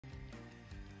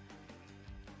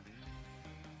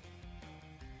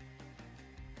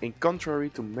In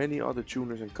contrary to many other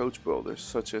tuners and coach builders,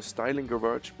 such as Styling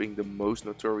Garage being the most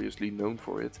notoriously known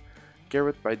for it,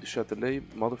 Carat by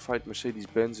Duchatelet modified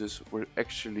Mercedes-Benzes were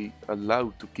actually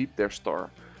allowed to keep their star,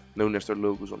 known as their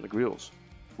logos on the grills,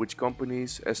 which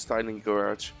companies as Styling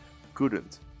Garage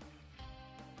couldn't.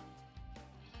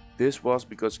 This was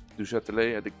because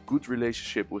Duchatelet had a good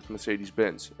relationship with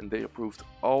Mercedes-Benz and they approved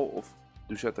all of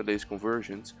Duchatelet's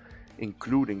conversions,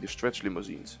 including the stretch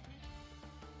limousines.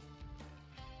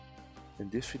 In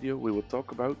this video we will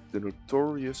talk about the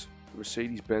notorious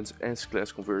Mercedes-Benz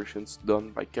S-Class conversions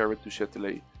done by Carat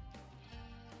Duchatelet.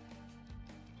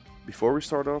 Before we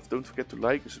start off, don't forget to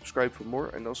like and subscribe for more,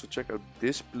 and also check out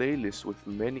this playlist with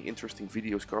many interesting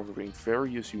videos covering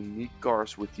various unique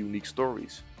cars with unique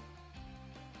stories.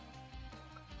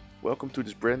 Welcome to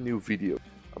this brand new video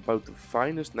about the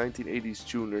finest 1980s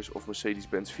tuners of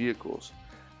Mercedes-Benz vehicles.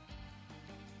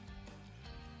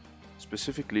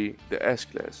 Specifically the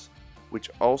S-Class, which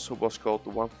also was called the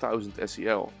 1000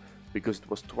 SEL because it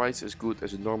was twice as good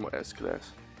as a normal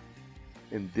S-Class.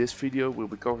 In this video we'll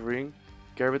be covering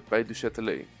Carat by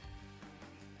Duchatelet.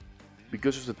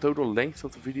 Because of the total length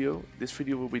of the video, this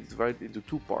video will be divided into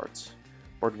two parts.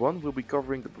 Part 1 will be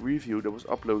covering the review that was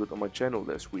uploaded on my channel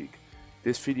last week.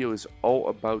 This video is all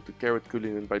about the Carat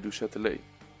Cullinan by Duchatelet,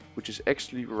 which is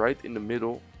actually right in the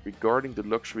middle regarding the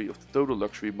luxury of the total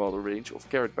luxury model range of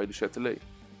Carat by Duchatelet.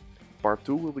 Part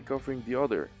 2 will be covering the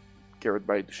other Carat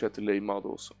by Duchatelet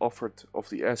models offered of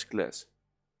the S-Class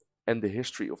and the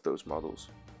history of those models.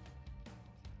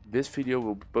 This video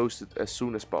will be posted as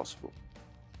soon as possible.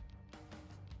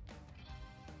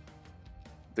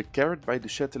 The Carat by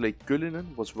Duchatelet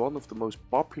Cullinan was one of the most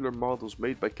popular models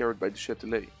made by Carat by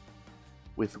Duchatelet,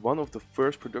 with one of the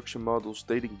first production models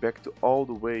dating back to all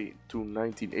the way to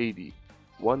 1980,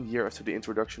 1 year after the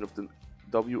introduction of the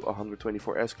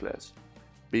W124 S-Class,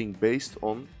 being based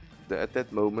on the at that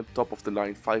moment top of the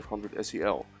line 500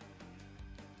 SEL.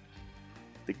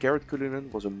 The Carat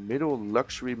Cullinan was a middle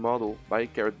luxury model by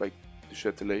Carat by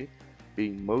Duchatelet,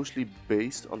 being mostly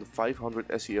based on the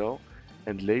 500 SEL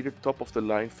and later top of the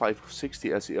line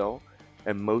 560 SEL,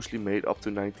 and mostly made up to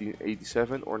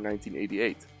 1987 or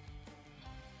 1988.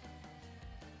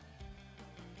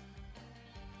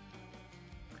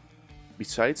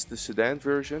 Besides the sedan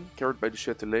version, Carat by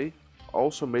Duchatelet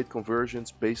also made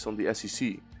conversions based on the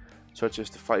SEC, such as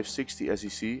the 560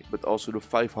 SEC but also the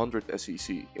 500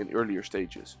 SEC in earlier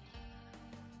stages.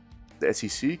 The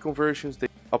SEC conversions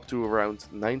date up to around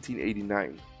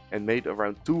 1989 and made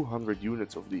around 200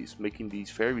 units of these, making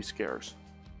these very scarce.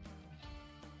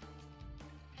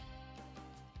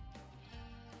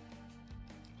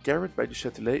 Carat by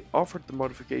Duchatelet offered the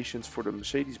modifications for the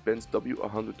Mercedes-Benz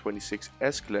W126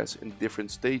 S-Class in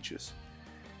different stages,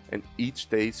 and each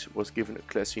stage was given a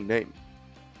classy name.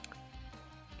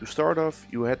 To start off,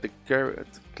 you had the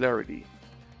Carat Clarity,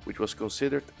 which was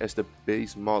considered as the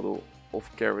base model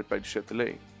of Carat by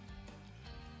Duchatelet.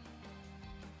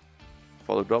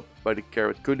 Followed up by the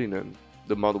Carat Cullinan,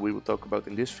 the model we will talk about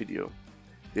in this video.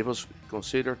 It was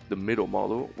considered the middle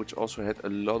model, which also had a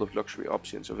lot of luxury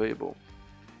options available.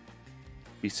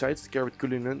 Besides the Carat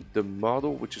Cullinan, the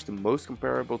model which is the most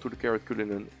comparable to the Carat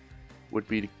Cullinan would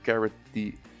be the Carat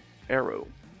D Aero.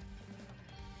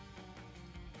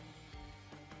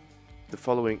 The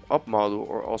following up model,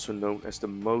 or also known as the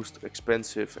most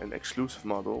expensive and exclusive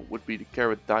model, would be the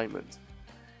Carat Diamond.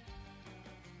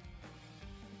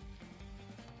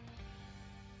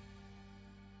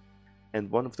 And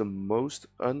one of the most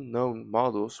unknown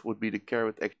models would be the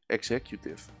Carat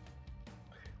Executive,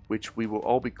 which we will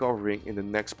all be covering in the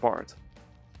next part.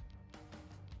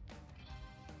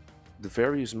 The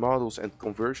various models and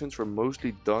conversions were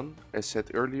mostly done, as said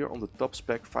earlier, on the top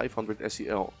spec 500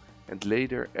 SEL, and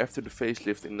later, after the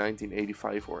facelift in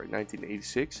 1985 or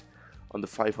 1986, on the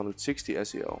 560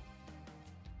 SEL.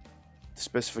 The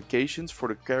specifications for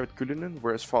the Carat Cullinan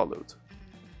were as followed.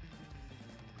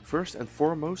 First and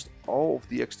foremost, all of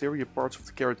the exterior parts of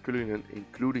the Carat Cullinan,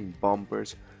 including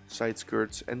bumpers, side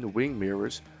skirts and the wing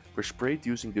mirrors, were sprayed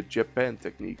using the Japan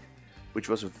technique, which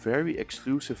was a very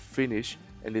exclusive finish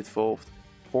and involved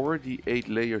 48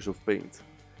 layers of paint,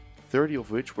 30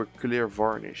 of which were clear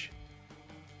varnish.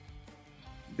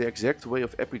 The exact way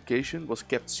of application was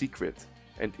kept secret,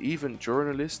 and even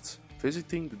journalists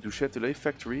visiting the Duchatelet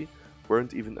factory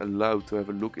weren't even allowed to have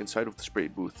a look inside of the spray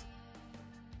booth.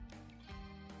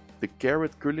 The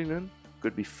Carat Cullinan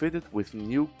could be fitted with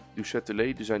new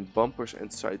Duchatelet designed bumpers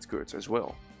and side skirts as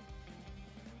well.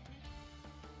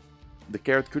 The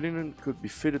Carat Cullinan could be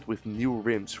fitted with new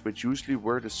rims, which usually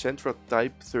were the Sentra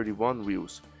Type 31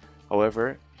 wheels.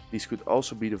 However, these could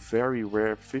also be the very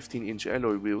rare 15-inch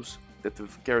alloy wheels that the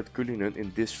Carat Cullinan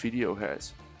in this video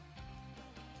has.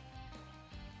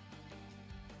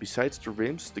 Besides the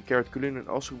rims, the Carat Cullinan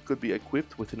also could be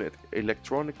equipped with an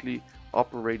electronically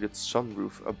operated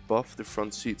sunroof above the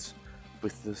front seats,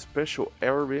 with a special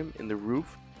air rim in the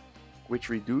roof which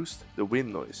reduced the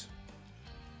wind noise.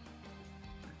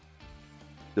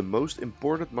 The most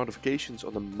important modifications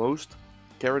on the most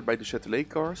Carat by Duchatelet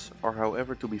cars are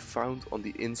however to be found on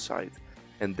the inside,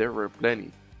 and there were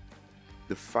plenty.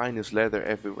 The finest leather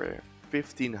everywhere,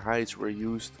 15 hides were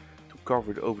used to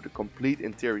cover over the complete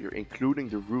interior, including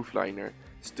the roof liner,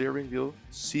 steering wheel,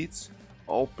 seats,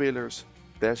 all pillars,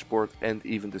 dashboard and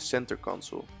even the center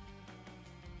console.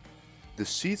 The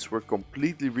seats were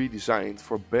completely redesigned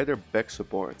for better back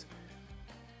support.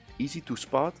 Easy to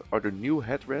spot are the new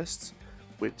headrests,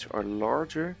 which are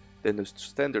larger than the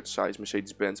standard size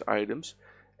Mercedes-Benz items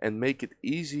and make it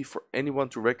easy for anyone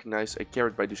to recognize a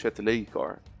Carat by Duchatelet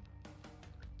car.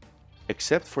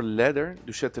 Except for leather,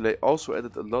 Duchatelet also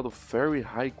added a lot of very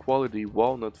high quality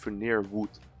walnut veneer wood.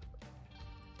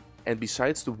 And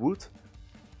besides the wood,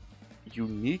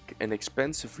 unique and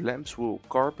expensive lamb's wool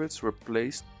carpets were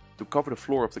placed to cover the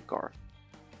floor of the car.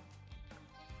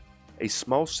 A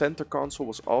small center console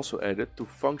was also added to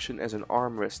function as an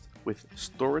armrest with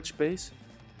storage space,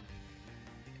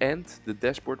 and the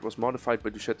dashboard was modified by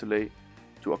Duchatelet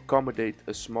to accommodate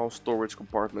a small storage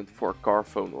compartment for a car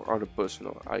phone or other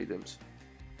personal items.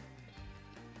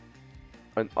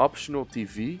 An optional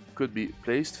TV could be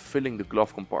placed filling the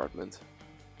glove compartment.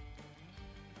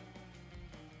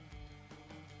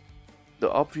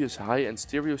 The obvious high-end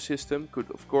stereo system could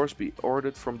of course be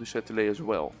ordered from Duchatelet as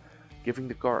well, giving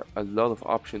the car a lot of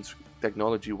options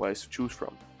technology-wise to choose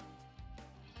from.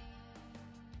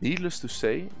 Needless to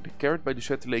say, the Carat by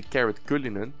Duchatelet Carat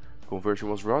Cullinan conversion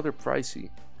was rather pricey.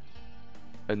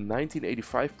 A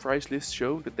 1985 price list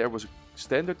showed that there was a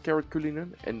standard Carat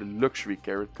Cullinan and a luxury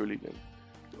Carat Cullinan,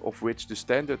 of which the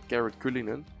standard Carat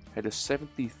Cullinan had a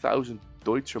 70,000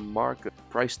 Deutsche Mark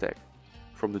price tag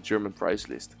from the German price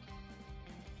list.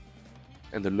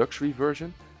 And the luxury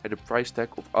version had a price tag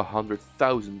of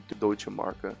 100,000 Deutsche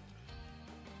Mark.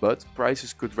 But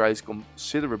prices could rise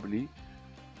considerably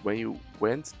when you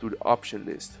went to the option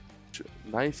list.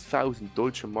 9,000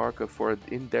 Deutsche Mark for an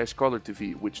in-dash color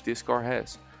TV, which this car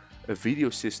has. A video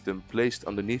system placed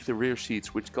underneath the rear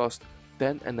seats, which cost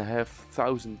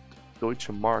 10,500 Deutsche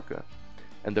Mark.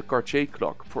 And the Cartier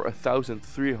clock for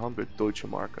 1,300 Deutsche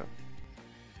Mark.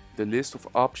 The list of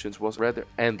options was rather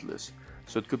endless,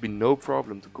 so it could be no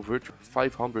problem to convert your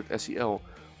 500 SEL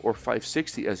or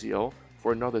 560 SEL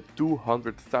for another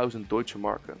 200,000 Deutsche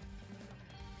Mark.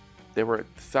 There were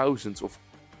thousands of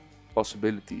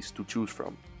possibilities to choose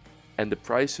from, and the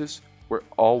prices were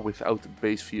all without the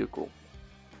base vehicle.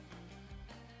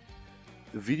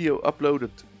 The video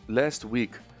uploaded last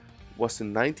week was the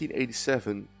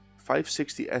 1987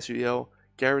 560 SEL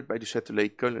Carat by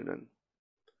Duchatelet Cullinan.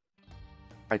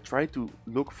 I tried to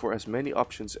look for as many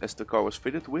options as the car was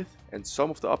fitted with, and some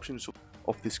of the options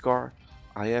of this car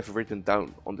I have written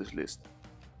down on this list.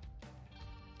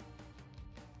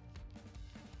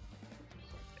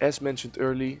 As mentioned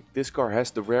earlier, this car has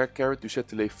the rare Carat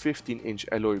Duchatelet 15-inch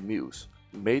alloy wheels,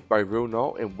 made by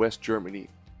Ronald in West Germany.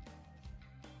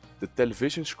 The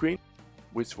television screen,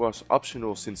 which was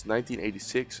optional since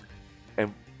 1986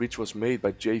 and which was made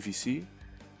by JVC,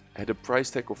 had a price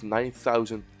tag of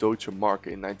 9,000 Deutsche Mark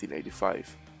in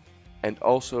 1985 and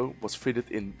also was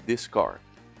fitted in this car.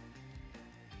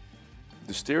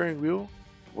 The steering wheel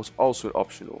was also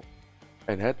optional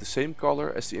and had the same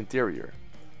color as the interior,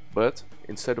 but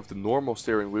instead of the normal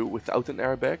steering wheel without an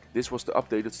airbag, this was the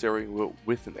updated steering wheel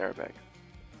with an airbag.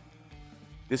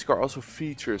 This car also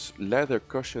features leather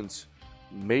cushions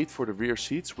made for the rear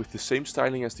seats with the same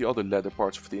styling as the other leather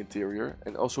parts of the interior,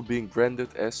 and also being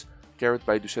branded as Carat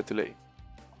by Duchatelet.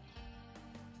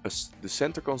 The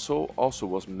center console also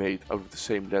was made out of the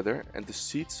same leather, and the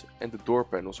seats and the door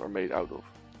panels are made out of.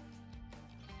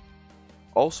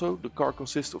 Also, the car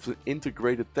consists of an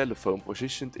integrated telephone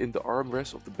positioned in the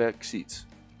armrest of the back seats.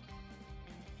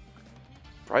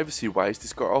 Privacy-wise,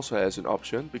 this car also has an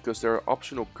option because there are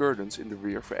optional curtains in the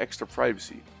rear for extra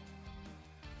privacy.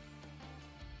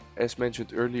 As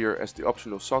mentioned earlier as the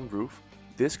optional sunroof,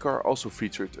 this car also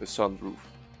featured a sunroof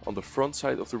on the front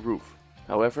side of the roof.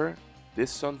 However,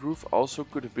 this sunroof also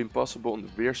could have been possible on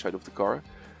the rear side of the car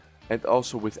and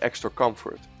also with extra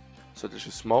comfort, such as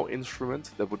a small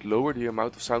instrument that would lower the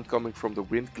amount of sound coming from the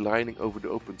wind gliding over the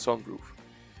open sunroof.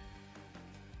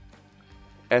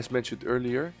 As mentioned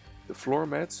earlier, the floor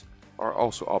mats are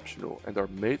also optional and are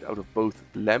made out of both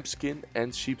lambskin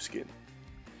and sheepskin.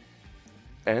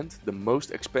 And the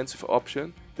most expensive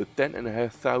option The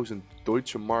 10,500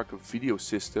 Deutsche Mark video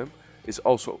system is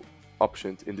also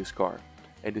optioned in this car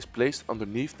and is placed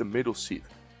underneath the middle seat,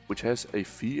 which has a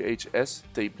VHS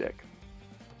tape deck.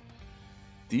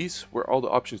 These were all the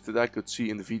options that I could see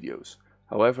in the videos.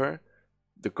 However,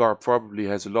 the car probably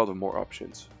has a lot of more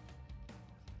options.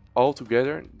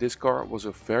 Altogether, this car was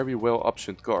a very well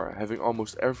optioned car, having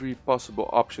almost every possible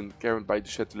option Carat by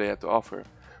Duchatelet had to offer.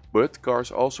 But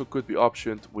cars also could be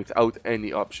optioned without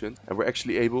any option and were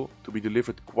actually able to be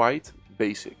delivered quite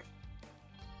basic.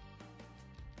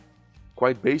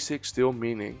 Quite basic still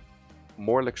meaning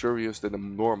more luxurious than a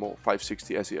normal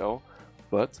 560 SEL,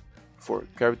 but for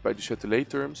Carat by Duchatelet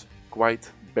terms, quite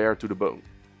bare to the bone.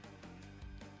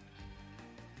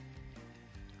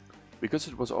 Because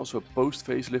it was also a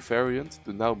post-facelift variant,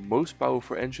 the now most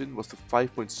powerful engine was the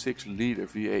 5.6 liter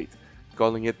V8,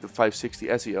 calling it the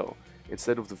 560 SEL,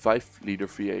 instead of the 5 liter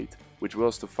V8, which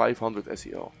was the 500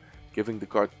 SEL, giving the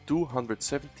car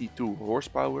 272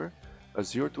 horsepower, a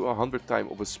 0 to 100 time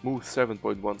of a smooth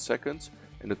 7.1 seconds,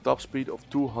 and a top speed of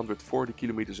 240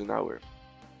 km an hour.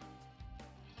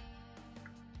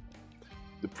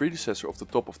 The predecessor of the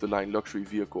top-of-the-line luxury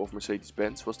vehicle of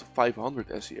Mercedes-Benz was the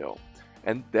 500 SEL,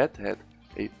 and that had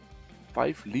a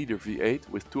 5 liter V8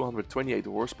 with 228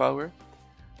 horsepower,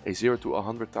 a 0 to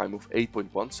 100 time of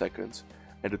 8.1 seconds,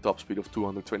 and a top speed of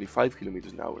 225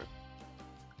 km an hour.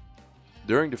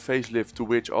 During the facelift, to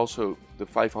which also the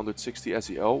 560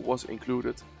 SEL was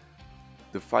included,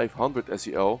 the 500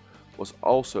 SEL was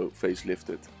also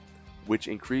facelifted, which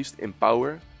increased in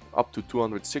power up to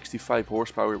 265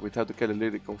 horsepower without the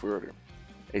catalytic converter,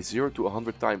 a 0 to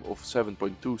 100 time of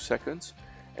 7.2 seconds,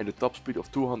 and a top speed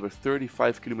of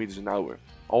 235 km an hour,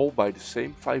 all by the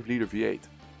same 5 liter V8.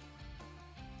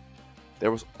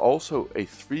 There was also a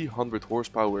 300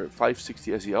 horsepower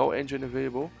 560 SEL engine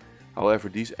available. However,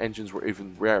 these engines were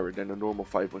even rarer than a normal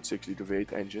 5.6 liter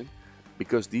V8 engine,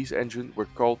 because these engines were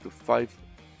called the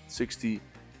 560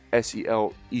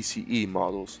 SEL ECE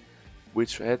models,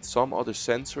 which had some other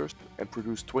sensors and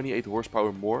produced 28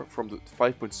 horsepower more from the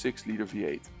 5.6 liter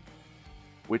V8,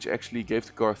 which actually gave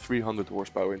the car 300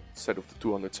 horsepower instead of the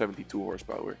 272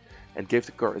 horsepower, and gave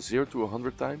the car a 0 to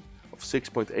 100 time of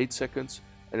 6.8 seconds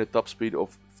and a top speed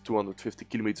of 250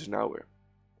 km an hour.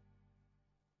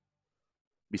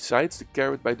 Besides the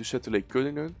Carat by Duchatelet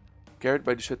Cullinan, Carat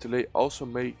by Duchatelet also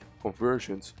made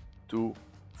conversions to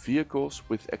vehicles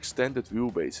with extended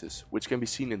wheelbases, which can be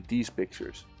seen in these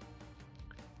pictures.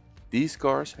 These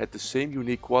cars had the same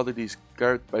unique qualities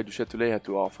Carat by Duchatelet had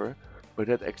to offer, but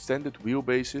had extended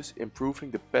wheelbases,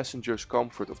 improving the passenger's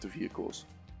comfort of the vehicles.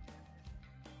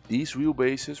 These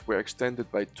wheelbases were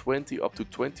extended by 20 up to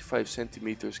 25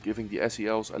 cm, giving the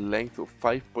SELs a length of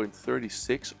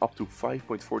 5.36 up to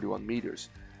 5.41 meters,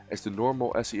 as the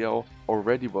normal SEL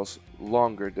already was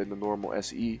longer than the normal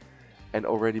SE and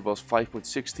already was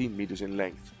 5.16 meters in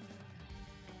length,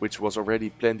 which was already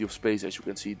plenty of space, as you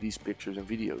can see in these pictures and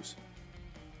videos.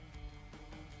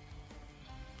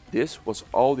 This was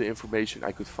all the information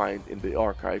I could find in the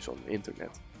archives on the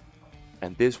internet.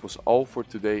 And this was all for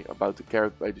today about the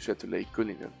Carat by Duchatelet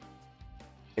Cullinan.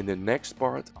 In the next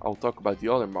part I'll talk about the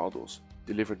other models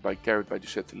delivered by Carat by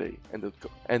Duchatelet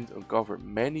and uncover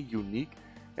many unique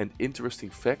and interesting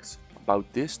facts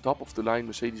about this top-of-the-line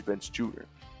Mercedes-Benz tuner.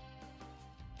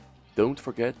 Don't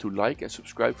forget to like and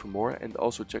subscribe for more, and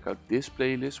also check out this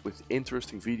playlist with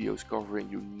interesting videos covering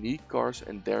unique cars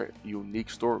and their unique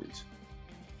stories.